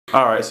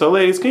All right, so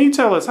ladies, can you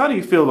tell us, how do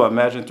you feel about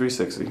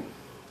imagiin360?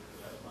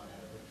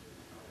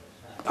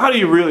 How do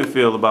you really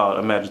feel about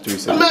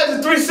imagiin360?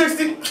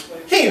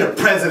 imagiin360? He ain't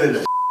the president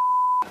of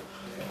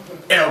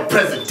El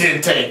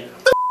Presidente.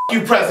 The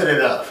you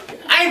president of?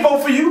 I ain't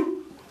vote for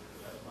you.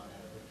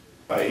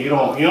 Like, you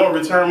don't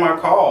return my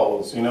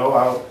calls. You know,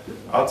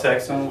 I'll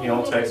text him. You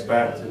don't text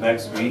back to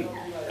next week,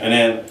 and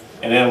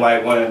then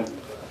like when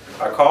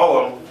I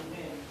call him,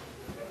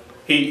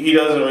 he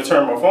doesn't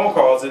return my phone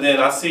calls, and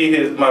then I see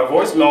my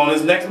voicemail on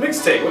his next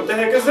mixtape. What the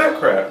heck is that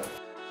crap?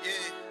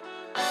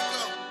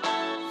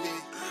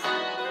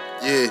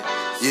 Yeah.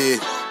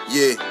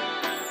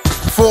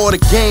 For the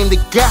game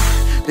they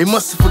got, they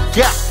must have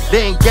forgot.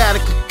 They ain't gotta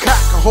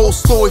concoct a whole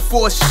story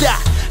for a shot.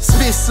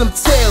 Spit some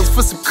tales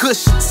for some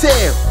cushion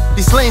tail.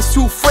 These lanes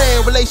too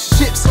frail,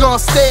 relationships gone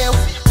stale.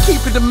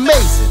 Keep it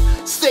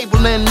amazing,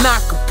 stable and not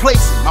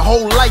complacent. My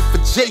whole life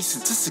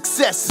adjacent to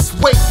success is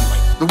waiting.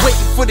 No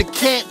waiting for the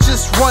camp,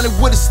 just running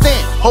with a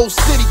stamp. Whole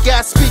city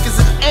got speakers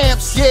and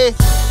amps,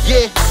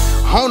 yeah.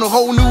 On a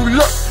whole new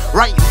look,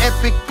 writing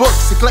epic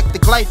books,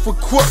 eclectic life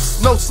with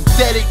crooks, no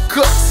synthetic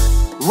cooks.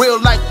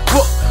 Real like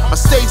book, my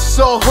stage is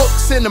all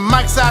hooks and the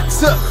mics I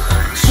took.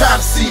 Try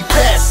to see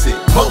past it,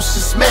 most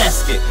just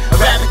mask it. I'd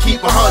rather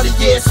keep 100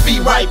 years,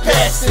 speed right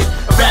past it.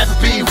 I'd rather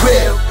be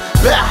real,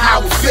 about how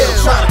we feel.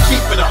 Try to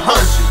keep it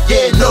 100,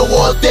 yeah, no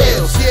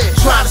ordeals.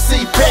 Try to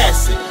see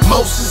past it,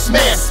 most just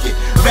mask it.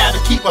 I'd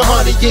rather keep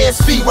 100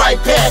 years, speed right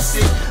past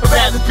it. I'd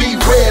rather be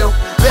real,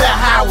 about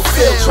how we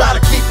feel. Try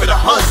to keep it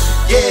 100,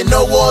 yeah,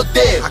 no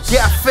ordeals. I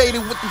got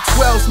faded with them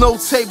 12s, no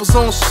tables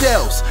on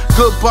shelves.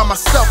 Good by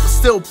myself, but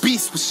still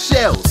beast with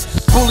shells.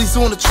 Bullies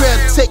on the trail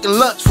taking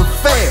lunch from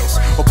fails.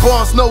 Or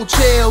bars, no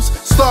jails,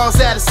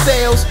 stars out of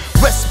sales.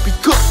 Recipe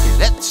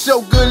cooking, at the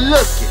show good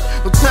looking.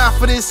 No time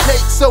for this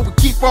hate, so we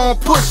keep on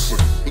pushing.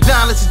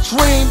 Acknowledge a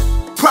dream,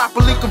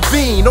 properly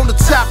convene. On the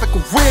topic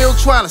of real,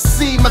 trying to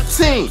see my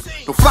team.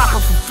 No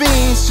flocking for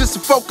fiends, just to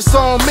focus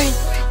on me.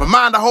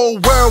 Remind the whole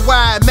world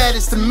why it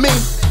matters to me.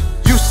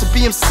 Used to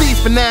be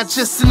MCs, but now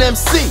just an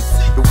MC.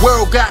 The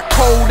world got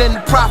cold and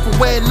the profit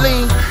went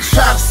lean.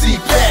 Try to see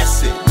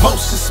past it,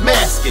 most just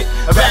mask it.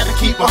 I'd rather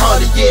keep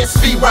 100 years,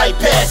 speed right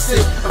past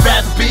it. I'd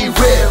rather be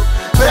real,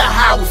 about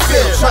how we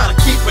feel. Try to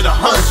keep it 100,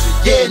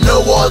 yeah, no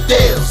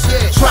ordeals.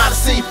 Try to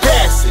see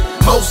past it,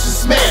 most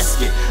just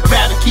mask it. I'd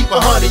rather keep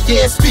 100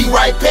 years, speed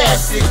right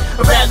past it.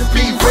 I'd rather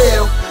be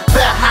real,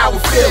 about how we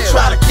feel.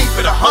 Try to keep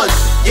it 100,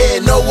 yeah,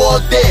 no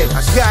ordeals.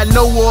 I got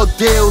no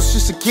ordeals,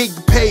 just a gig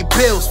to pay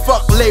bills.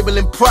 Fuck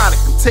labeling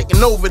product, I'm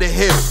taking over the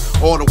hill.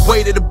 All the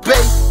way to the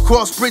bay,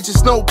 cross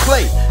bridges, no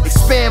play.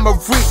 Expand my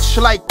reach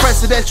like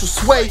presidential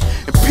sway.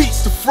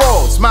 Impeach the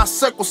frauds, my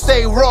circle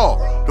stay raw.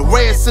 The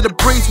rarest of the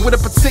breeds with a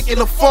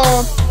particular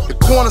form. The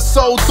corner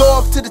sold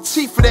off to the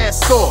chief of that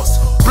source.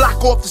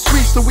 Block off the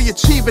streets till we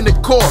achieving the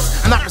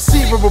cause. And I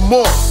receive a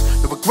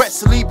remorse. The regrets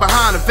to leave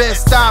behind,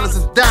 invest dollars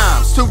and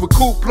dimes to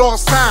recoup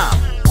lost time.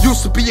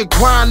 Used to be a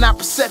grind, not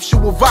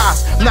perceptual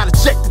vibes. I'm not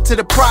ejected to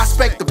the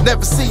prospect of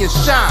never seeing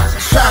shine.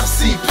 Try to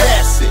see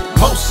past it,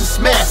 most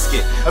just mask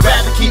it. I'd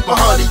rather keep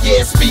 100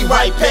 years, speed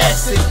right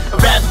past it.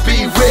 I'd rather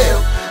be real,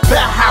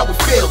 about how we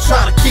feel.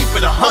 Try to keep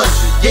it 100,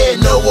 yeah,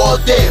 no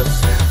ordeals.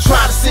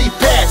 Try to see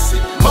past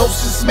it, most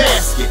just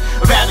mask it.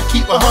 I'd rather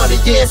keep 100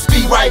 years,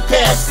 speed right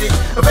past it.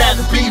 I'd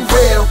rather be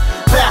real,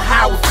 about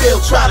how we feel.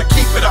 Try to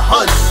keep it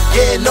 100,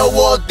 yeah, no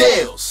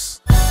ordeals.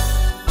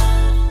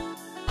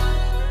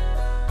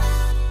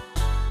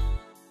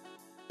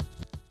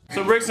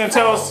 So Rickson,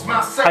 tell us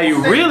how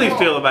you really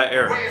feel about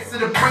Eric.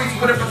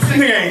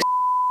 Nigga ain't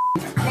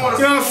you know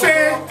what I'm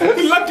saying?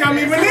 He lucky I'm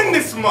even in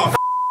this motherfucker.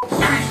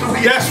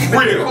 That's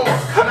real.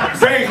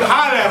 Bang,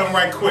 holler at him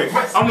right quick.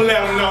 I'm gonna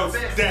let him know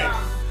it's that.